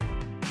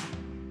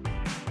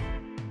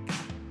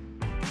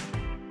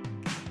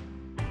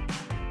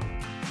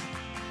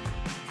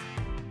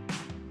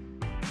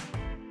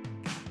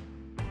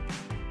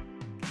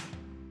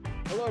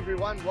Hello,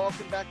 everyone.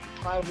 Welcome back to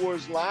Cloud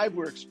Wars Live.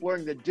 We're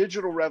exploring the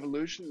digital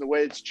revolution, the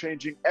way it's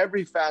changing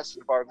every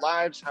facet of our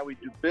lives, how we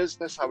do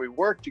business, how we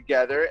work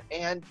together,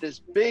 and this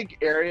big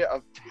area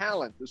of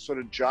talent, the sort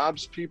of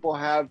jobs people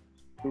have,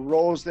 the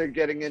roles they're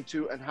getting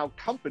into, and how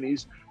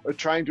companies are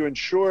trying to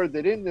ensure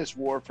that in this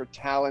war for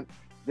talent,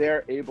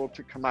 they're able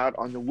to come out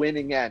on the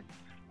winning end.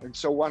 And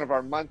so one of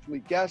our monthly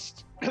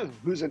guests,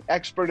 who's an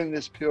expert in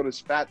this field,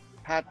 is Pat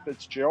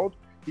Fitzgerald.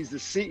 He's the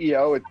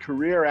CEO at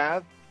Career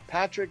Ave.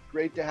 Patrick,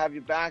 great to have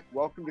you back.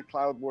 Welcome to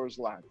Cloud Wars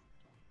Live.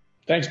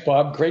 Thanks,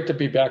 Bob. Great to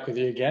be back with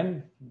you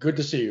again. Good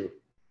to see you.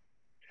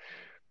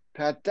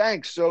 Pat,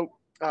 thanks. So,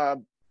 Pat,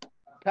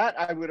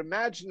 I would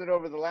imagine that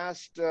over the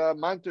last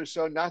month or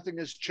so, nothing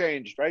has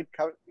changed, right?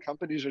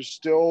 Companies are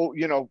still,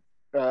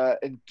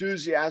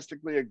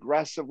 enthusiastically,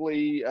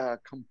 aggressively,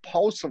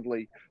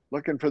 compulsively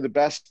looking for the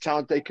best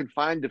talent they can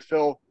find to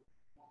fill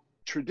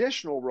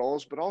traditional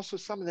roles, but also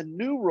some of the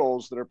new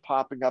roles that are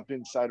popping up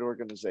inside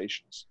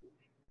organizations.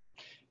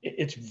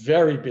 It's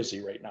very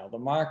busy right now. The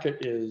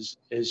market is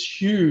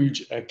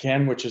huge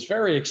again, which is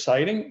very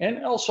exciting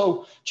and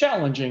also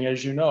challenging.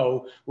 As you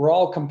know, we're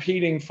all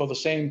competing for the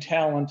same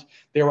talent.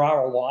 There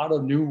are a lot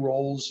of new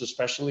roles,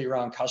 especially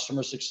around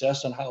customer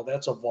success and how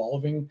that's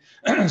evolving,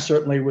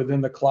 certainly within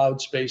the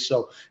cloud space.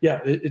 So yeah,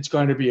 it's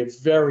going to be a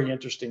very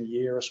interesting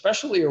year,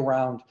 especially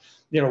around,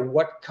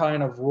 what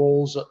kind of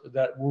roles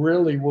that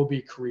really will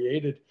be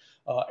created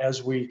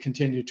as we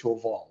continue to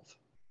evolve.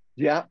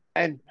 Yeah.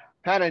 And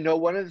Pat, I know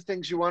one of the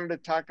things you wanted to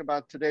talk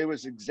about today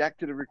was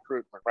executive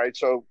recruitment, right?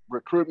 So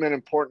recruitment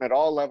important at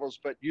all levels,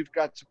 but you've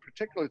got some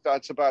particular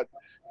thoughts about,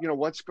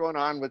 what's going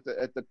on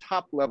at the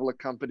top level of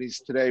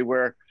companies today,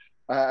 where,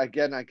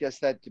 again, I guess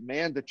that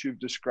demand that you've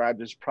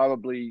described is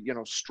probably,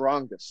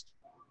 strongest.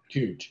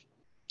 Huge.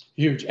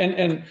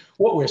 And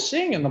what we're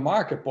seeing in the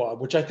market, Bob,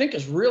 which I think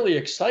is really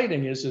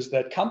exciting, is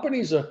that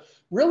companies are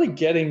really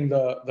getting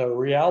the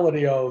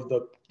reality of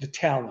the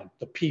talent,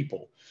 the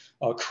people.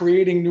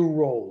 Creating new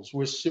roles.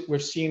 We've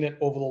seen it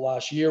over the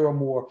last year or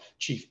more.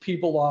 Chief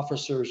people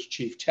officers,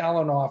 chief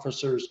talent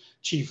officers,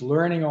 chief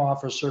learning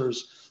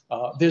officers.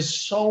 There's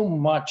so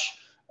much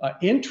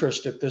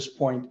interest at this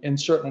point in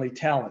certainly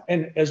talent.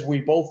 And as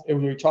we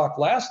talked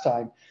last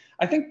time,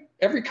 I think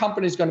every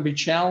company is going to be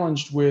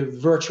challenged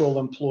with virtual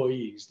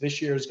employees.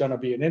 This year is going to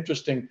be an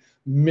interesting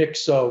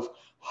mix of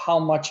how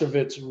much of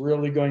it's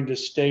really going to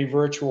stay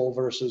virtual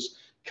versus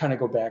kind of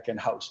go back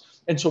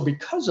in-house. And so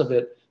because of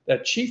it,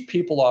 that chief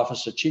people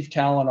officer, chief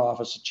talent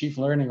officer, chief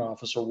learning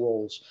officer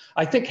roles,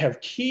 I think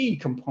have key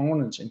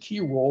components and key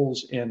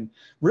roles in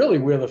really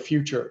where the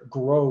future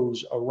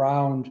grows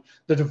around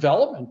the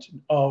development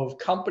of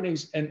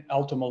companies and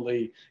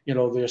ultimately,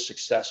 their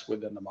success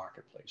within the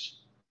marketplace.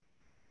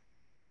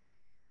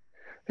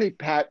 Hey,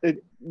 Pat,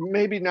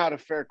 maybe not a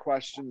fair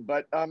question,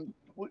 but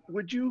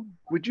would you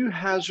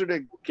hazard a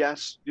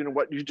guess,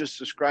 what you just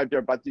described there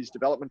about these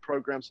development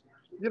programs,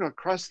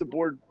 across the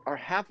board, are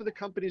half of the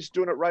companies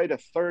doing it right, a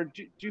third?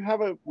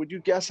 Would you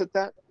guess at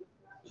that?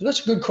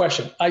 That's a good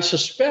question. I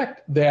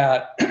suspect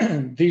that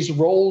these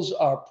roles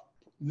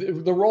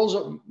the roles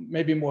are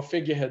maybe more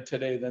figurehead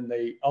today than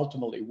they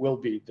ultimately will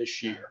be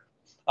this year.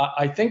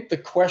 I think the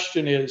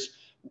question is,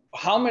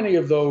 how many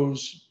of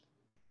those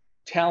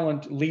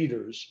talent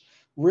leaders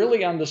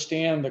really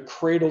understand the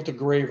cradle to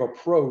grave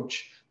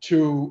approach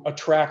to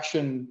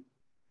attraction,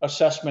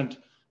 assessment,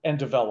 and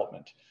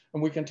development?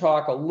 And we can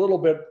talk a little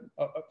bit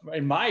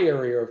in my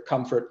area of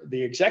comfort,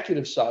 the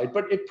executive side,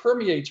 but it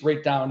permeates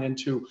right down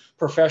into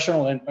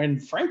professional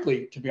and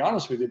frankly, to be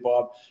honest with you,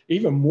 Bob,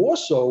 even more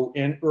so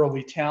in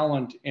early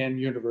talent and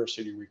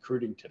university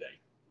recruiting today.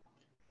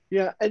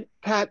 Yeah, and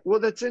Pat, well,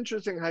 that's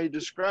interesting how you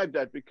describe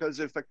that, because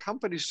if a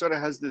company sort of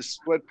has this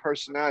split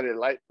personality,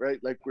 like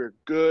we're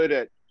good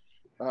at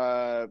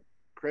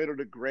cradle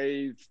to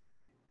grave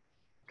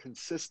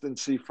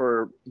consistency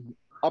for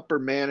upper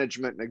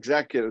management and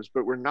executives,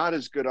 but we're not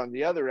as good on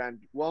the other end,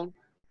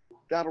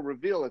 that'll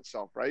reveal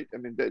itself, right? I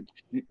mean,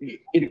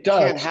 it does.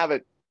 Can't have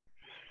it.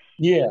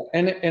 Yeah,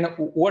 and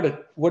what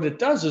it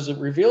does is it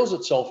reveals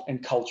itself in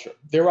culture.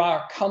 There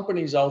are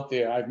companies out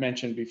there I've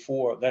mentioned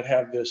before that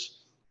have this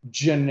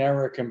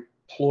generic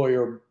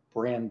employer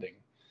branding.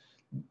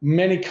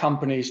 Many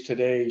companies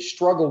today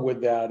struggle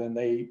with that, and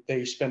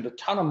they spend a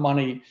ton of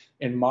money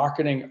in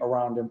marketing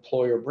around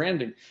employer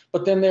branding.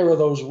 But then there are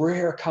those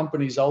rare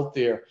companies out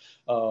there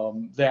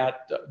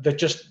that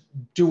just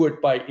do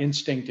it by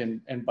instinct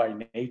and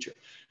by nature.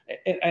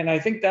 And I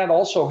think that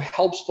also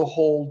helps the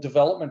whole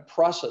development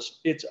process.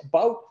 It's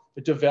about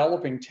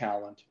developing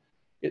talent.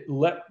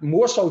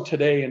 More so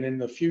today and in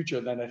the future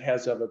than it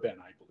has ever been,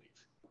 I believe.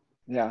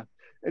 Yeah.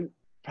 And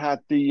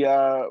Pat,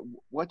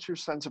 what's your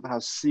sense of how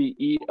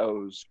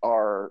CEOs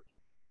are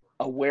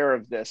aware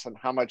of this and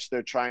how much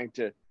they're trying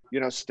to,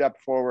 step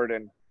forward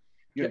and,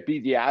 be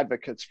the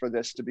advocates for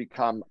this to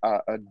become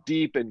a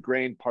deep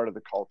ingrained part of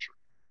the culture?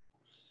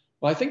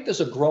 Well, I think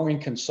there's a growing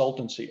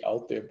consultancy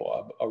out there,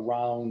 Bob,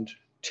 around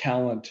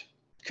talent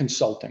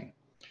consulting.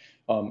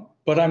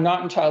 But I'm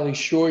not entirely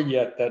sure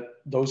yet that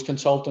those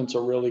consultants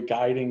are really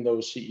guiding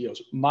those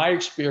CEOs. My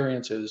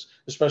experience is,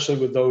 especially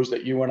with those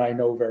that you and I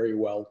know very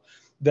well,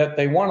 that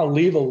they want to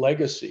leave a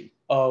legacy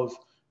of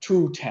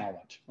true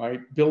talent,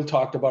 right? Bill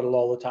talked about it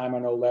all the time. I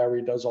know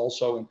Larry does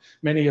also, and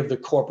many of the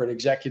corporate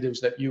executives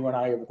that you and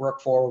I have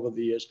worked for over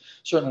the years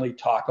certainly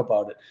talk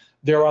about it.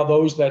 There are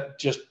those that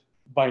just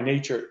by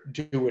nature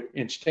do it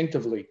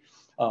instinctively.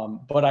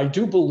 But I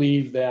do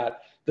believe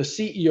that the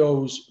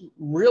CEOs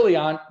really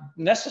aren't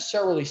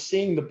necessarily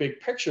seeing the big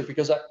picture,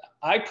 because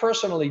I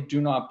personally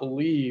do not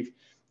believe,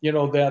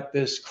 that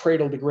this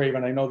cradle to grave,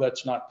 and I know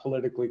that's not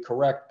politically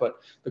correct, but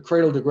the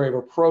cradle to grave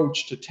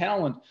approach to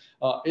talent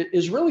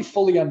is really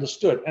fully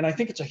understood. And I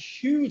think it's a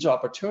huge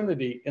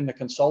opportunity in the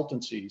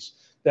consultancies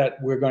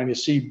that we're going to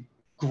see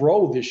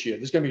grow this year.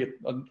 There's going to be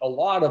a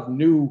lot of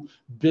new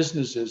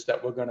businesses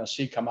that we're going to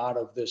see come out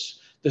of this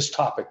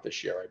topic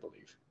this year, I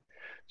believe.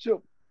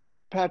 So,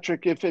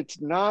 Patrick, if it's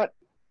not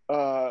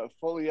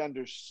fully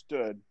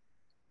understood,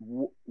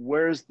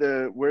 where's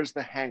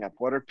the hang up?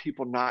 What are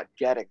people not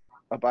getting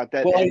about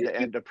that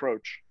end-to-end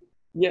approach?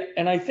 Yeah,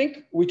 and I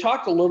think we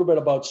talked a little bit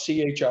about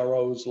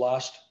CHROs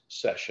last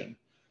session.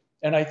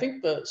 And I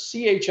think the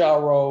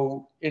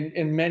CHRO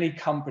in many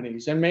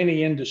companies and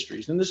many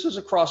industries, and this is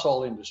across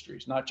all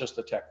industries, not just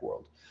the tech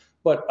world,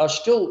 but are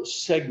still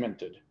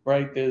segmented,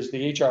 right? There's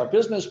the HR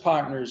business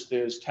partners,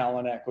 there's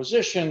talent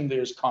acquisition,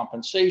 there's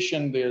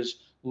compensation,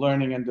 there's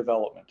learning and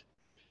development.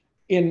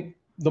 In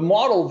the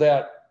model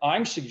that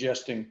I'm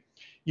suggesting,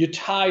 you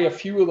tie a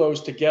few of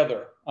those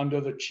together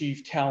under the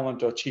chief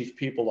talent or chief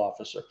people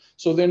officer.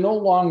 So they're no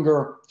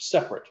longer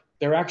separate.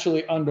 They're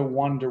actually under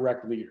one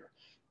direct leader.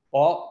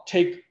 I'll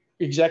take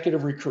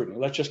executive recruiting.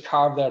 Let's just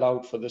carve that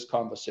out for this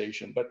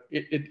conversation, but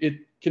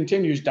it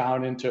continues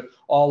down into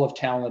all of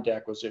talent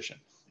acquisition.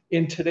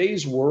 In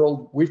today's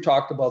world, we've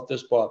talked about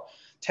this, Bob,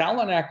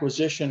 talent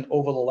acquisition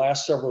over the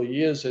last several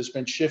years has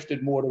been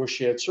shifted more to a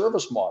shared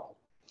service model.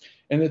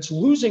 And it's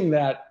losing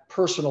that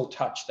personal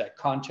touch, that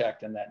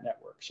contact and that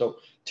network. So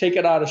take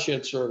it out of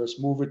shared service,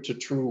 move it to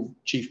true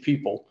chief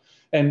people,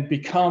 and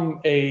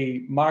become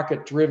a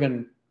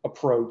market-driven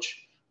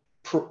approach,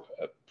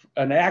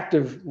 an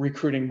active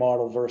recruiting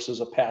model versus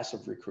a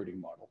passive recruiting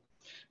model.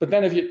 But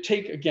then if you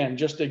take, again,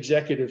 just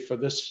executive for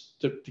this,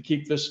 to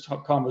keep this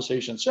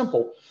conversation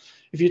simple,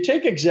 if you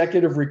take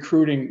executive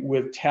recruiting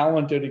with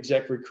talented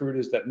exec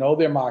recruiters that know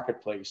their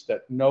marketplace,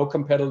 that know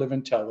competitive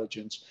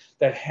intelligence,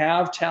 that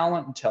have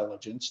talent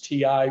intelligence,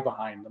 TI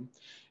behind them,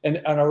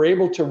 and are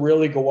able to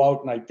really go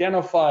out and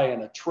identify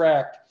and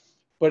attract.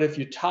 But if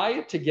you tie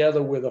it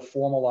together with a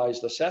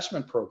formalized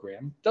assessment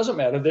program, doesn't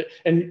matter that,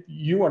 and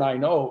you and I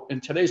know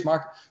in today's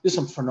market, there's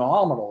some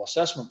phenomenal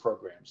assessment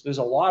programs. There's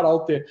a lot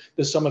out there.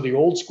 There's some of the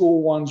old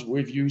school ones.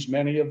 We've used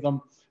many of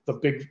them. The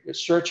big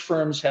search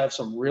firms have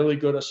some really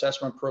good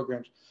assessment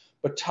programs,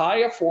 but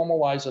tie a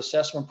formalized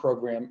assessment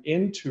program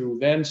into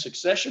then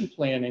succession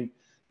planning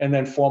and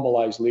then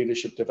formalized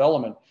leadership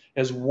development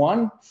as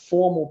one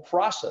formal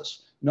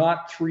process,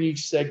 not three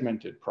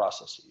segmented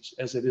processes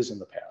as it is in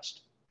the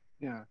past.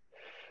 Yeah.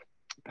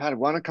 Pat, I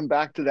want to come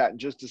back to that in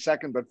just a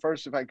second, but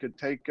first, if I could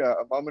take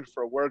a moment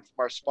for a word from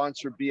our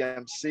sponsor,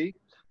 BMC.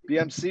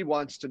 BMC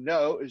wants to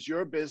know, is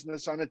your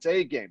business on its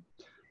A game?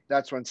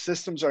 That's when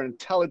systems are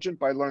intelligent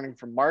by learning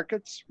from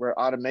markets, where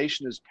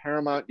automation is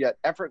paramount yet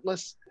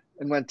effortless,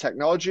 and when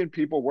technology and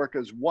people work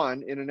as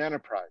one in an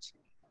enterprise.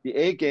 The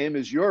A game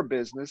is your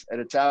business at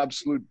its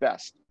absolute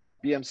best.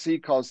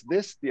 BMC calls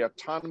this the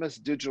autonomous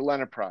digital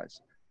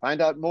enterprise.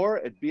 Find out more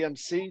at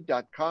bmc.com/A-game.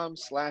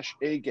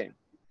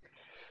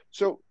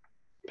 So,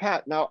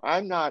 Pat, now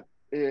I'm not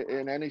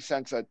in any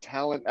sense a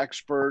talent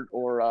expert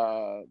or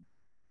a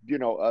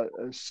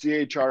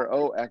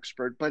CHRO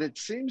expert, but it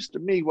seems to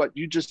me what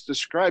you just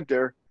described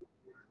there,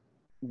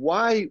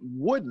 why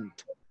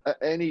wouldn't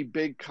any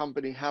big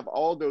company have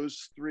all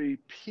those three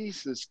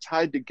pieces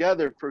tied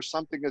together for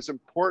something as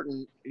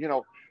important,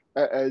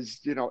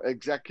 as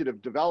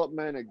executive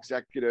development,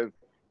 executive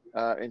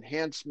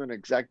enhancement,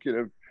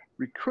 executive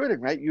recruiting,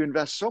 right? You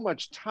invest so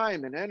much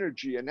time and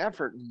energy and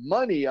effort and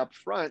money up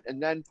front, and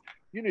then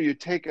you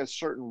take a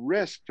certain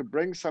risk to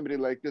bring somebody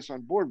like this on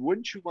board.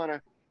 Wouldn't you want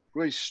to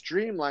really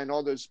streamline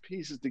all those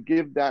pieces to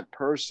give that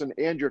person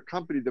and your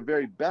company the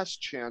very best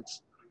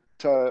chance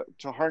to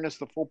harness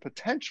the full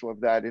potential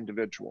of that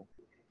individual?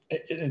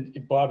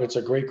 And Bob, it's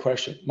a great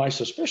question. My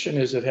suspicion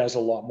is it has a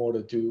lot more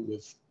to do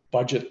with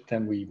budget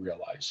than we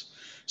realize.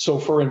 So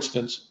for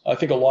instance, I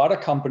think a lot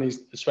of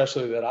companies,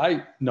 especially that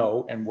I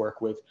know and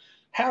work with,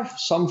 have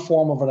some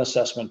form of an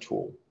assessment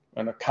tool,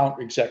 an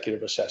account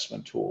executive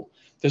assessment tool.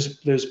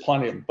 There's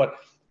plenty of them. But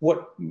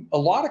what a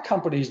lot of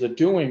companies are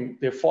doing,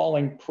 they're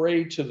falling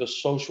prey to the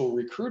social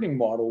recruiting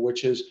model,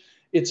 which is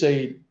it's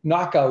a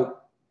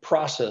knockout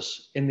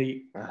process in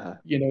the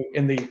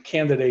in the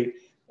candidate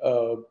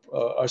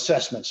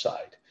assessment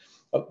side.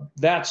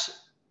 That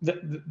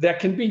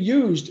can be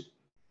used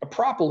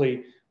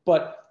properly,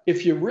 but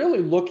if you really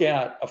look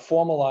at a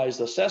formalized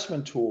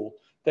assessment tool,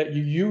 that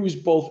you use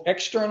both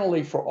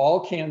externally for all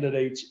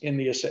candidates in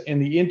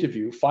the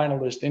interview,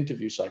 finalist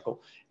interview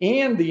cycle,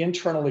 and the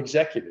internal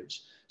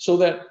executives, so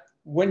that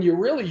when you're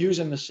really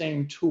using the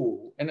same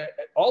tool, and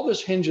all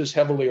this hinges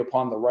heavily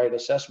upon the right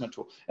assessment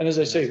tool. And as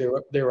I say,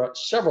 there are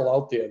several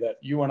out there that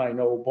you and I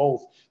know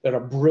both that are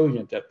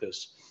brilliant at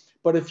this.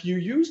 But if you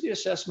use the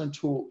assessment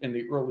tool in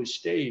the early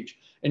stage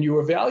and you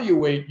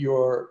evaluate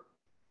your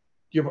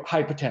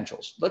high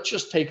potentials, let's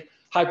just take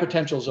high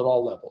potentials at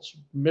all levels,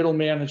 middle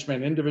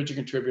management, individual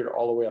contributor,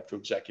 all the way up to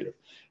executive.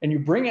 And you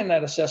bring in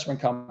that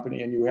assessment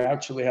company and you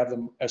actually have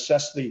them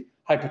assess the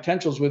high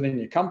potentials within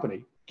your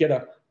company, get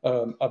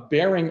a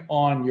bearing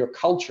on your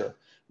culture.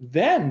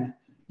 Then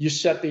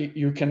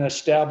you can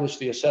establish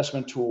the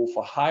assessment tool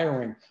for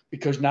hiring,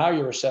 because now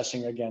you're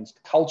assessing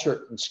against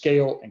culture and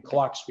scale and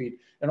clock speed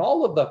and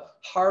all of the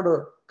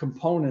harder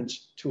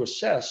components to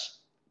assess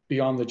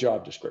beyond the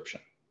job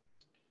description.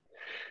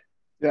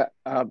 Yeah.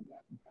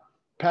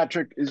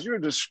 Patrick, as you're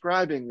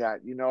describing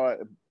that,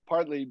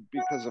 partly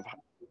because of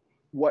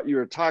what you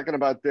were talking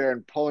about there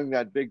and pulling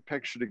that big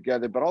picture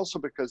together, but also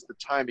because the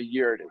time of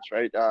year it is,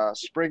 right?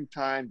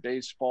 Springtime,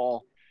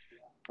 baseball,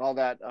 all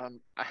that.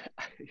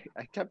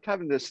 I kept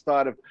having this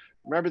thought of,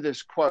 remember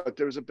this quote,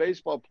 there was a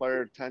baseball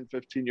player 10,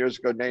 15 years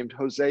ago named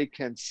Jose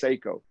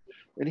Canseco,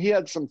 and he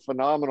had some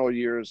phenomenal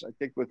years, I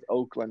think, with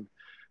Oakland,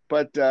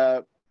 but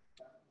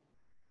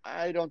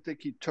I don't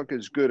think he took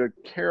as good a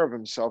care of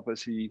himself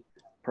as he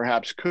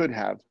perhaps could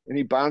have. And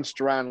he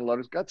bounced around a lot,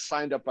 got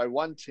signed up by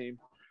one team,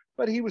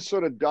 but he was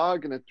sort of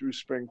dogging it through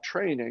spring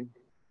training.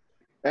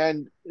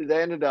 And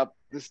they ended up,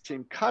 this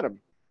team cut him.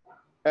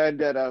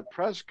 And at a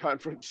press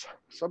conference,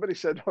 somebody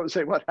said,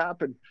 Jose, what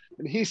happened?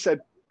 And he said,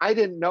 I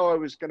didn't know I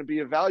was going to be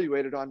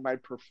evaluated on my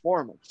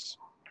performance.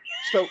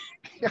 So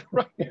yeah,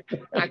 right.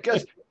 I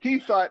guess he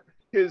thought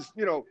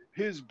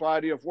his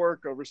body of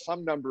work over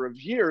some number of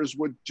years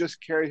would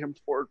just carry him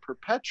forward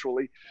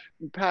perpetually.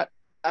 And Pat,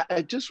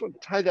 I just want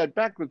to tie that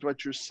back with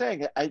what you're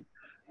saying.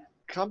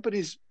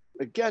 Companies,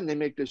 again, they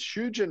make this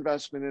huge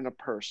investment in a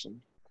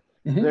person.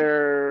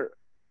 Mm-hmm.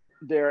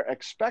 They're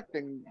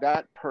expecting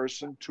that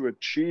person to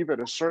achieve at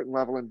a certain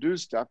level and do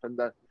stuff, and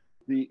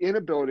the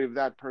inability of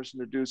that person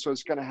to do so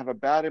is going to have a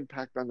bad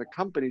impact on the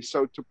company.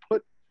 So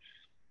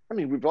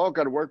we've all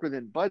got to work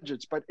within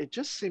budgets, but it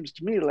just seems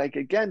to me like,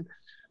 again,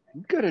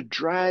 you've got to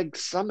drag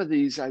some of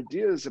these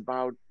ideas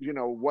about,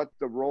 what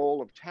the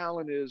role of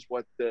talent is,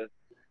 what the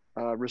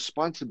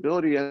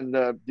responsibility and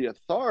the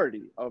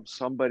authority of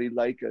somebody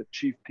like a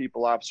chief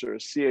people officer, a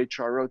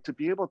CHRO, to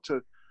be able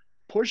to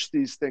push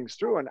these things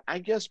through. And I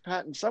guess,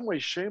 Pat, in some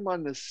ways, shame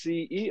on the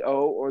CEO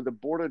or the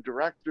board of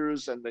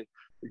directors and the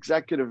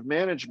executive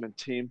management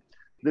team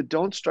that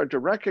don't start to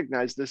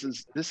recognize this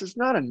is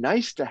not a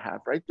nice to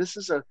have, right? This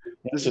is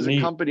a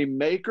company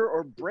maker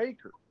or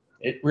breaker.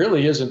 It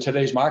really is in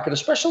today's market,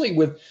 especially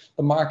with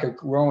the market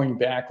growing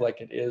back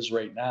like it is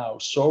right now,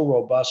 so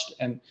robust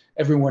and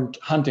everyone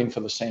hunting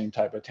for the same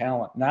type of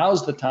talent.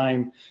 Now's the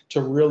time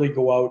to really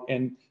go out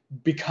and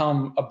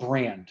become a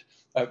brand,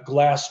 a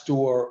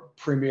Glassdoor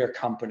premier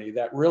company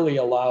that really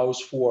allows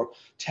for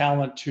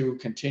talent to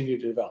continue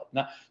to develop.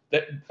 Now,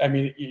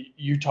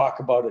 you talk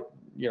about it,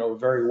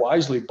 very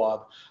wisely,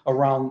 Bob,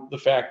 around the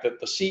fact that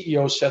the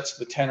CEO sets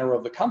the tenor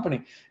of the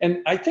company.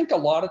 And I think a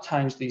lot of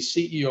times these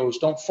CEOs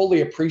don't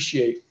fully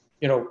appreciate,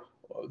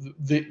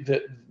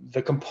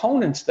 the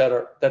components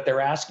that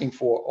they're asking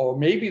for, or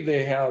maybe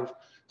they have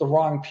the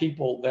wrong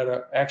people that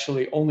are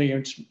actually only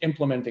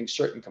implementing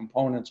certain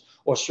components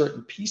or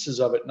certain pieces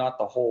of it, not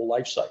the whole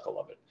life cycle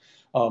of it.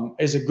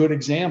 As a good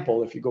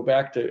example, if you go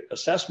back to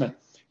assessment,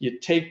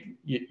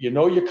 you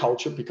know your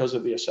culture because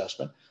of the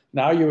assessment.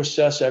 Now you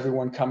assess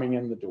everyone coming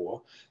in the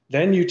door.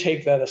 Then you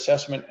take that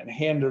assessment and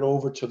hand it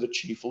over to the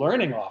chief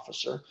learning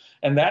officer.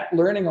 And that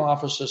learning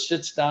officer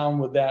sits down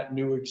with that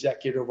new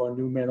executive or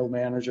new middle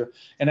manager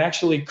and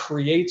actually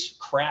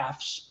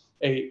crafts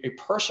a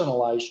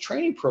personalized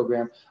training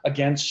program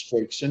against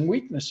strengths and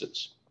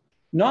weaknesses,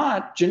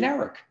 not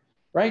generic.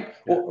 Right?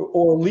 Yeah.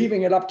 Or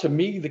leaving it up to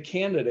me, the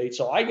candidate.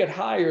 So I get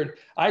hired,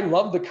 I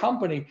love the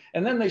company,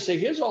 and then they say,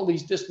 here's all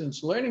these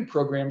distance learning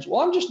programs.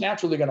 Well, I'm just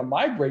naturally going to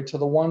migrate to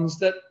the ones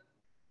that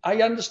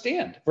I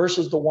understand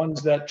versus the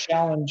ones that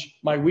challenge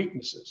my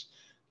weaknesses.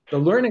 The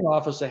learning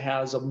officer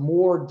has a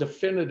more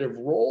definitive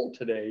role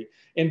today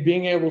in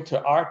being able to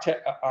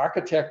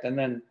architect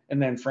and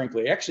then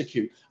frankly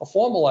execute a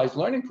formalized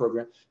learning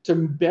program to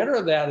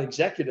better that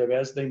executive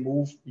as they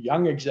move,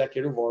 young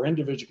executive or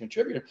individual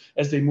contributor,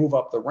 as they move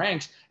up the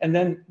ranks. And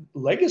then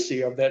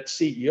legacy of that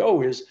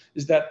CEO is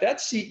that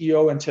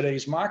CEO in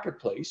today's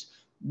marketplace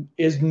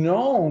is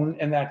known,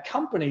 and that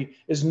company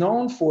is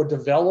known for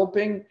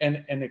developing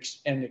and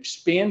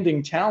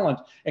expanding talent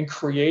and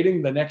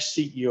creating the next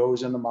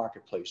CEOs in the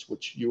marketplace,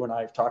 which you and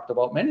I have talked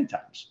about many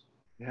times.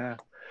 Yeah.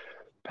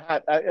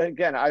 Pat,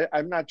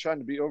 I'm not trying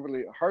to be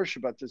overly harsh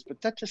about this, but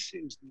that just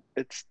seems,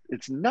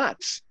 it's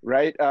nuts,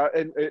 right?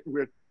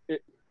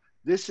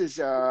 This is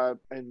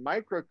in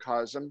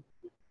microcosm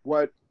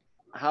what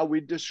how we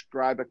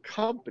describe a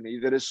company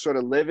that is sort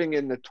of living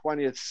in the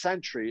 20th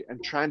century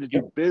and trying to do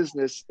Yep.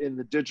 business in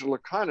the digital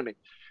economy.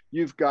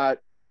 You've got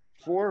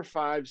 4 or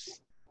 5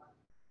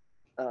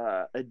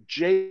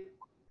 adjacent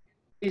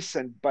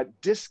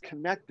but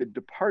disconnected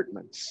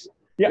departments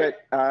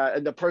Yep. that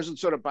and the person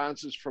sort of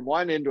bounces from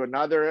one into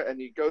another, and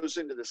he goes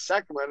into the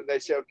second one and they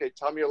say, okay,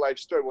 tell me your life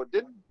story. Well,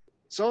 didn't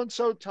so and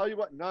so tell you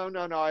what? No,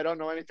 I don't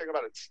know anything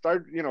about it.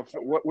 Start,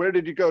 where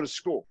did you go to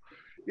school?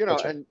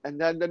 That's right.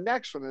 And then the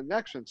next one.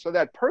 So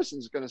that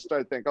person's going to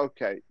start to think,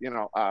 okay,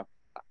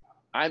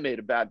 I made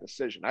a bad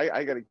decision.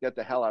 I got to get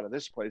the hell out of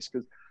this place,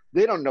 because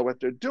they don't know what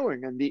they're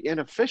doing. And the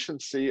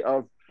inefficiency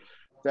of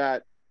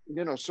that,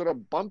 sort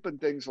of bumping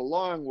things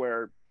along,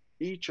 where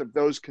each of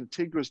those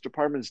contiguous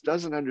departments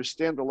doesn't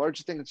understand the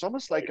larger thing. It's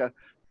almost like a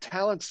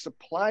talent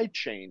supply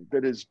chain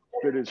that is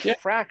Yeah.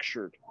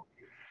 fractured.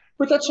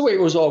 But that's the way it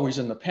was always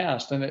in the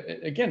past. And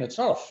again, it's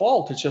not a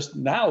fault. It's just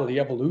now the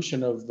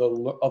evolution of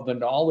the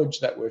knowledge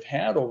that we've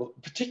had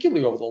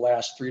particularly over the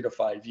last 3 to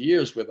 5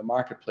 years, where the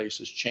marketplace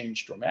has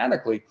changed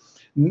dramatically.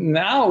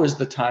 Now is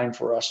the time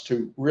for us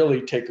to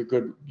really take a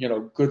good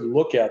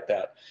look at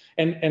that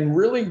and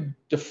really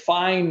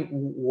define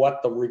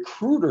what the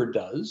recruiter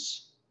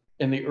does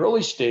in the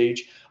early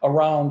stage,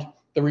 around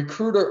the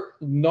recruiter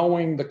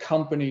knowing the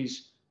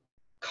company's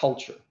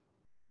culture,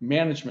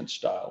 management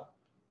style,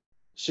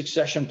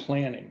 succession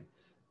planning,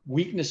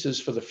 weaknesses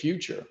for the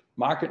future,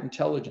 market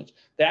intelligence.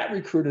 That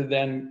recruiter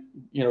then,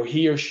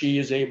 he or she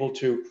is able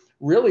to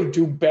really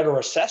do better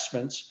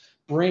assessments,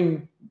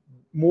 bring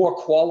more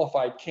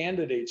qualified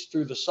candidates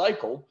through the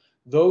cycle.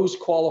 Those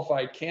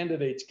qualified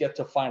candidates get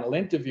to final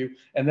interview,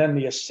 and then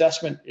the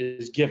assessment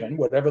is given,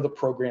 whatever the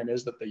program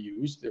is that they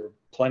use. There are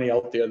plenty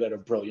out there that are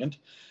brilliant.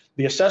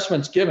 The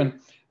assessment's given.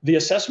 The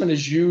assessment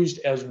is used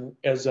as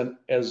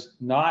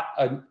not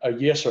a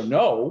yes or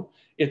no.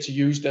 It's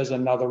used as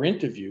another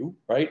interview,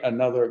 right?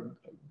 Another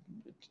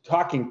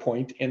talking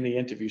point in the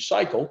interview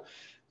cycle.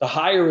 The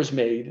hire is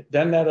made.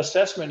 Then that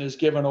assessment is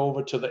given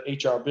over to the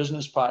HR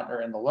business partner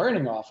and the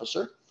learning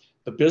officer.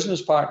 The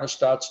business partner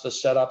starts to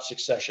set up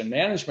succession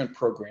management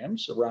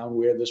programs around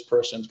where this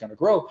person is going to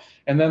grow.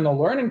 And then the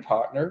learning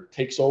partner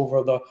takes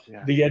over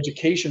the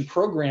education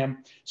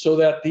program, so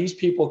that these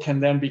people can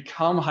then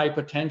become high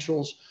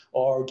potentials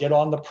or get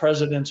on the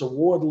president's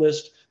award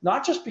list,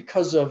 not just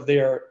because of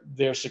their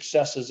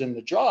successes in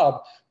the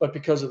job, but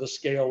because of the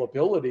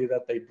scalability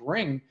that they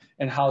bring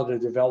and how they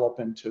develop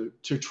into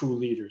true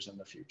leaders in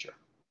the future.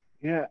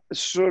 Yeah,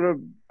 sort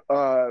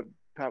of,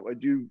 Pat,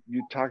 what you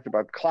talked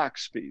about clock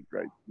speed,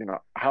 right?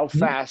 How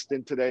fast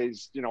in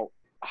today's,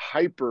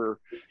 hyper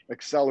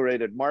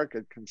accelerated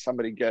market can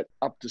somebody get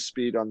up to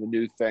speed on the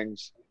new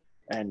things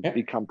and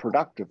become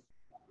productive?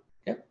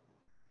 Yeah.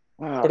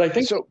 Wow. But I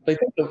think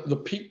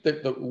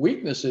the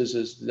weakness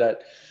is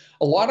that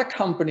a lot of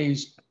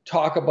companies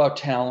talk about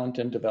talent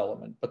and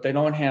development, but they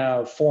don't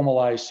have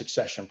formalized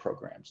succession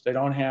programs. They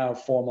don't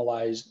have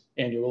formalized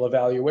annual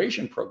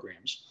evaluation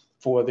programs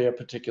for their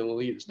particular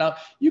leaders. Now,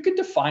 you can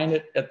define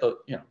it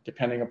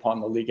depending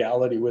upon the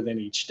legality within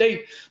each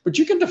state, but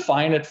you can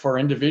define it for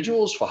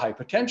individuals, for high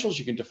potentials.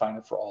 You can define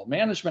it for all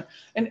management.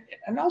 And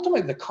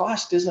ultimately, the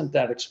cost isn't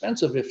that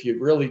expensive if you're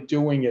really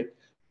doing it,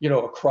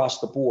 across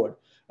the board.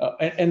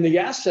 And the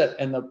asset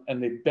and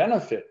the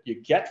benefit you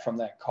get from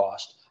that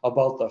cost,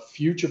 about the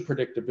future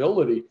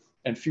predictability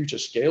and future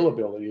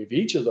scalability of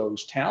each of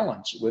those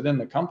talents within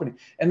the company.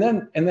 And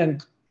then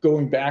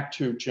going back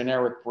to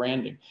generic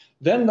branding,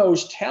 then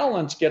those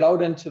talents get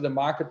out into the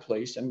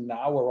marketplace, and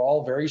now we're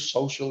all very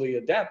socially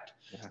adept.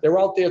 Yeah. They're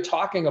out there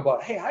talking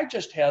about, hey, I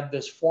just had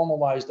this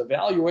formalized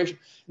evaluation.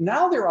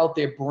 Now they're out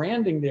there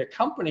branding their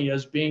company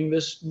as being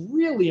this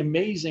really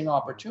amazing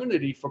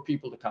opportunity for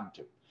people to come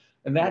to.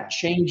 And that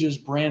changes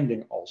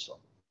branding also.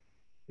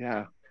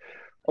 Yeah.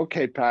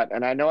 Okay, Pat.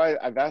 And I know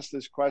I've asked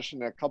this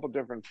question in a couple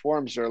different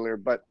forms earlier,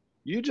 but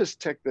you just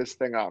tick this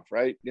thing off,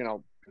 right?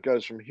 It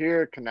goes from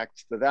here,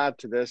 connects to that,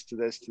 to this, to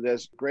this, to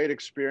this. Great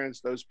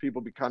experience. Those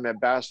people become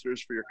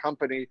ambassadors for your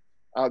company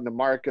out in the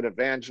market,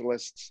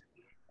 evangelists,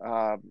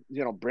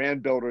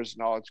 brand builders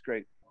and all. It's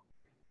great.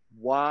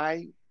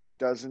 Why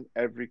doesn't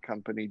every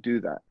company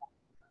do that?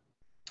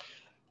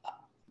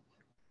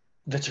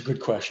 That's a good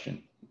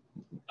question.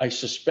 I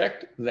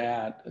suspect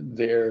that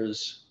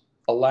there's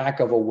a lack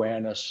of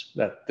awareness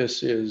that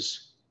this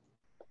is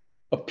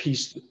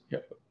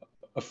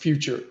a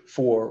future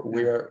for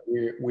where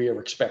we are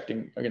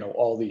expecting,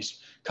 all these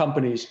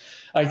companies.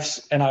 I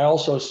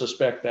also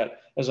suspect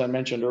that, as I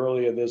mentioned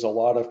earlier, there's a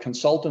lot of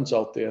consultants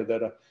out there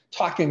that are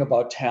talking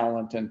about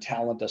talent and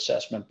talent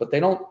assessment, but they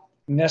don't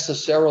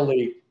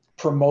necessarily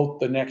promote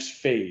the next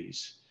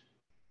phase,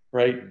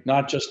 right?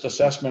 Not just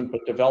assessment,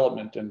 but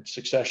development and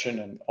succession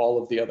and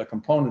all of the other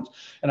components.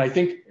 And I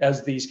think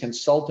as these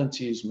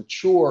consultancies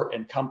mature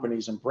and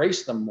companies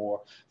embrace them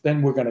more,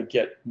 then we're going to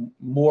get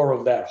more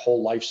of that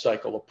whole life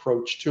cycle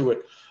approach to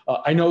it.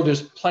 I know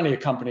there's plenty of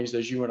companies,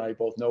 as you and I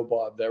both know,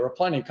 Bob, there are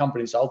plenty of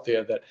companies out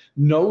there that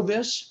know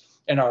this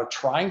and are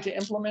trying to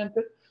implement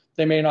it,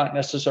 They may not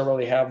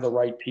necessarily have the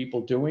right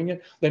people doing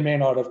it. They may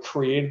not have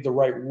created the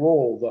right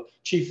role. The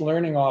chief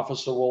learning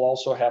officer will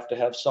also have to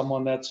have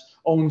someone that's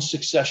owns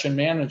succession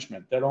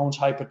management, that owns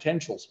high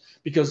potentials,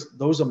 because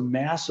those are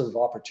massive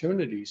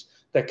opportunities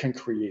that can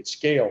create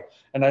scale.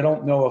 And I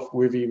don't know if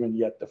we've even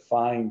yet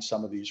defined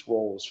some of these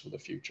roles for the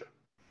future.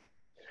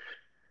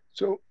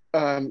 So,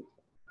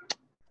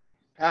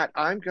 Pat,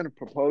 I'm going to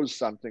propose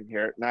something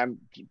here, and I'm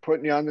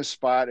putting you on the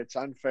spot. It's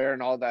unfair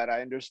and all that.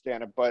 I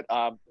understand it, but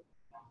how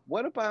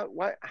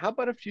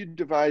about if you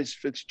devise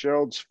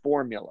Fitzgerald's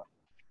formula,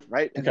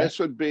 right? And this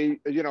would be,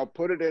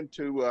 put it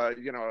into,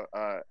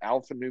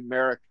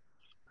 alphanumeric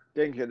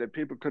thing here that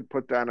people could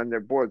put down on their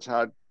boards.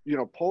 How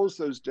pulls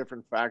those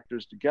different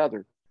factors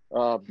together,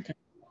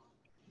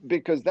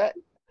 because that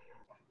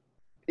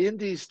in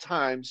these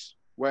times,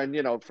 when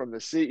from the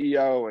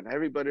CEO and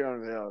everybody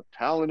on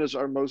talent is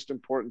our most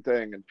important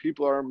thing and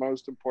people are our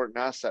most important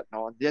asset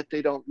now, and yet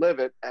they don't live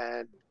it.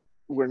 And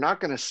we're not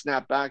going to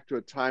snap back to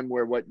a time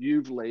where what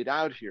you've laid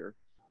out here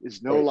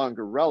is no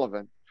longer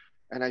relevant.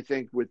 And I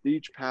think with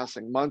each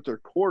passing month or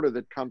quarter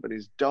that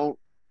companies don't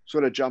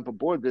sort of jump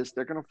aboard this,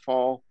 they're going to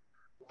fall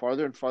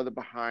farther and farther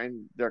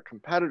behind their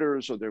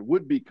competitors or their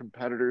would-be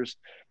competitors.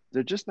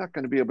 They're just not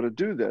going to be able to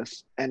do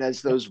this. And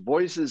as those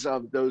voices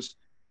of those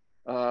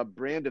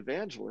brand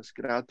evangelists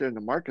get out there in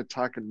the market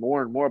talking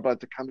more and more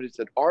about the companies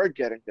that are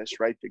getting this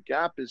right, the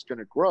gap is going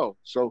to grow.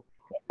 So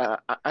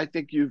I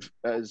think you've,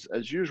 as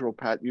usual,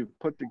 Pat, you've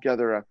put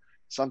together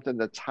something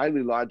that's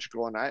highly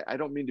logical. And I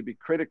don't mean to be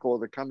critical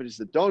of the companies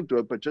that don't do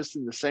it, but just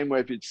in the same way,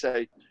 if you'd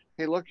say,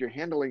 hey, look, you're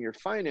handling your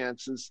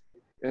finances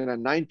in a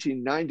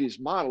 1990s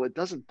model, it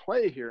doesn't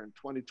play here in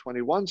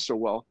 2021 so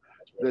well.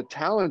 The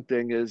talent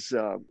thing is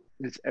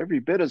every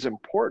bit as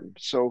important.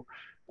 So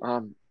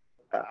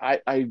I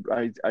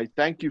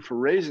thank you for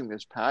raising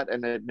this, Pat,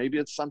 and maybe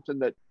it's something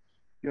that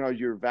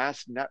your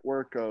vast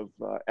network of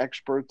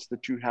experts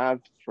that you have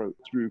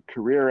through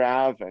Career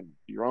Ave and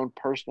your own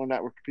personal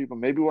network of people.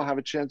 Maybe we'll have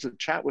a chance to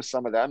chat with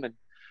some of them and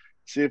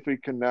see if we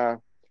can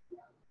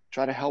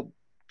try to help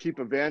keep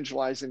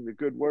evangelizing the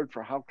good word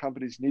for how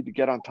companies need to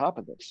get on top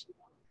of this.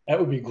 That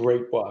would be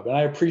great, Bob. And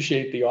I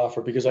appreciate the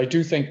offer, because I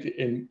do think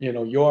in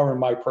your and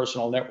my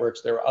personal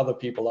networks, there are other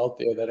people out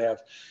there that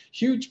have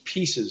huge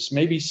pieces,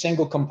 maybe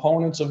single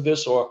components of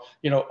this or,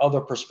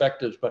 other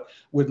perspectives, but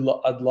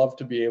I'd love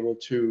to be able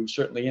to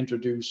certainly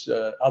introduce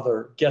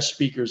other guest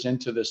speakers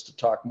into this to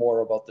talk more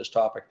about this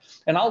topic.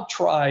 And I'll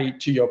try,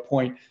 to your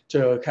point,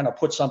 to kind of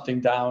put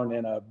something down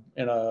in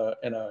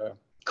a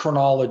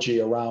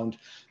chronology around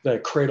the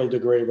cradle to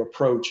grave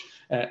approach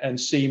and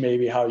see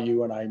maybe how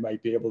you and I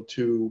might be able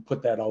to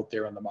put that out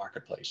there in the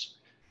marketplace.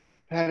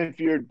 And if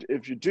you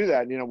do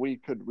that, we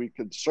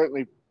could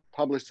certainly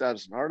publish that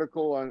as an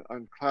article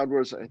on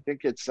CloudWars. I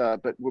think it's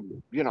but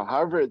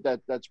however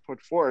that's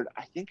put forward,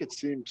 I think it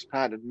seems,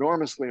 Pat,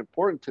 enormously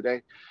important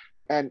today.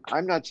 And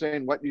I'm not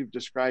saying what you've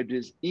described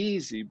is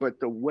easy, but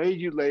the way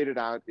you laid it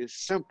out is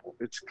simple.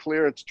 It's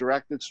clear, it's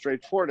directed,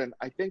 straightforward. And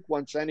I think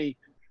once any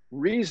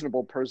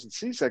reasonable person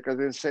sees that, they're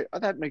going to say, oh,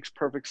 that makes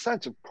perfect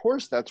sense. Of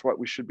course, that's what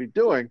we should be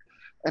doing.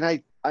 And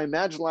I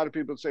imagine a lot of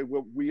people say,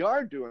 well, we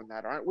are doing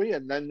that, aren't we?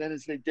 And then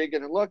as they dig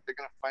in and look, they're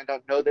going to find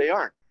out, no, they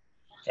aren't.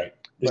 Right.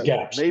 There's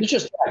gaps. It's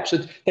just gaps.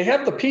 They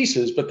have the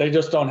pieces, but they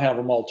just don't have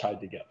them all tied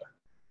together.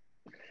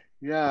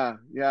 Yeah.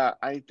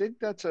 I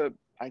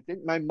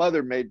think my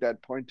mother made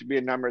that point to me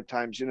a number of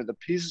times. The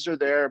pieces are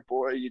there,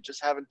 boy, you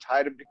just haven't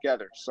tied them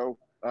together. So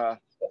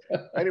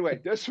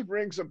anyway, this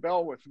rings a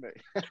bell with me.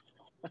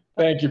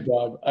 Thank you,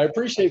 Bob. I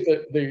appreciate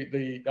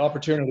the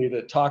opportunity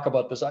to talk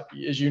about this.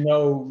 As you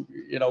know,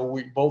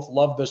 we both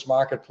love this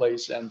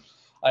marketplace, and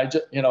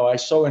I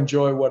so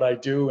enjoy what I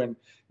do, and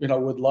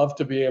would love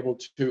to be able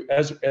to,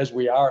 as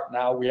we are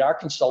now, we are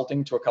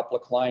consulting to a couple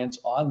of clients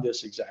on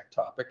this exact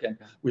topic, and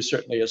we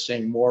certainly are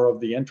seeing more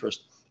of the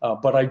interest.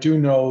 But I do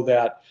know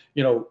that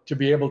to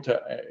be able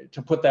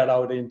to put that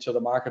out into the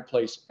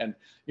marketplace and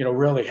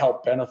really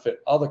help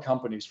benefit other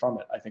companies from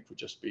it, I think would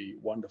just be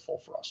wonderful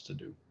for us to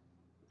do.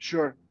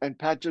 Sure. And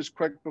Pat, just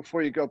quick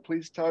before you go,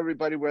 please tell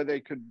everybody where they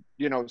could,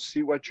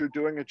 see what you're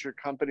doing at your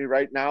company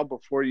right now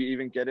before you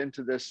even get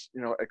into this,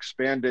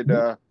 expanded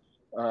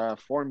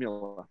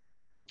formula.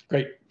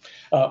 Great.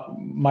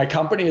 My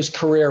company is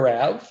Career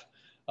Ave,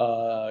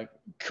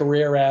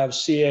 Career Ave,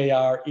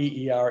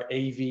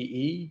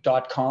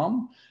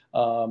 CAREERAVE.com.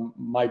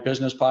 My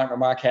business partner,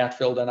 Mark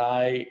Hatfield, and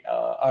I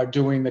are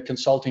doing the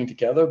consulting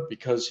together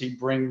because he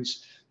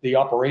brings the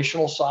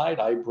operational side.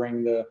 I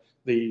bring the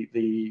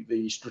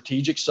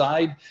strategic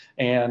side,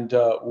 and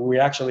we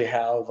actually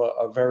have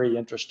a very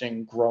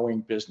interesting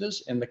growing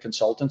business in the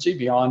consultancy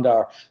beyond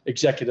our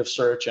executive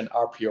search and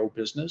RPO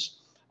business.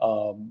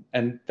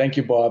 And thank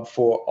you, Bob,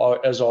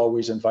 for as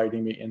always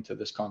inviting me into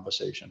this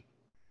conversation.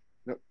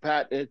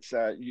 Pat, it's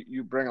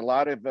you bring a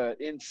lot of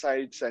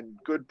insights and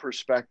good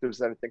perspectives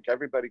that I think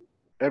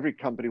every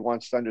company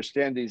wants to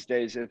understand these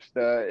days. If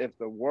the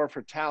war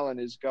for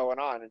talent is going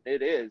on, and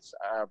it is,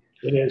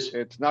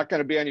 it's not going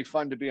to be any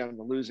fun to be on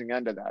the losing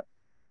end of that.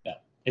 Yeah,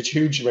 it's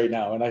huge right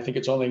now, and I think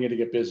it's only going to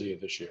get busier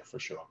this year for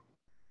sure.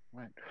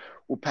 Right.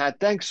 Well, Pat,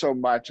 thanks so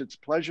much. It's a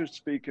pleasure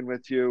speaking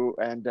with you,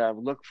 and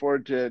look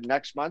forward to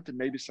next month and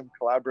maybe some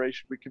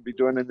collaboration we can be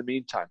doing in the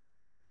meantime.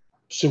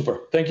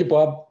 Super. Thank you,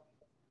 Bob.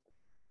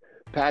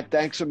 Pat,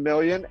 thanks a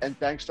million. And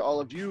thanks to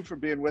all of you for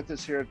being with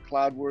us here at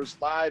Cloud Wars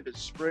Live as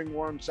spring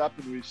warms up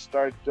and we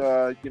start,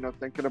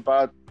 thinking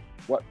about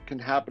what can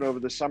happen over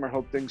the summer.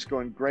 Hope things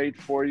going great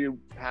for you.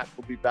 Pat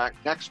will be back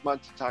next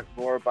month to talk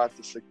more about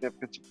the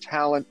significance of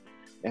talent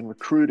and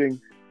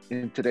recruiting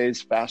in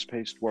today's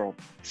fast-paced world.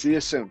 See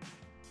you soon.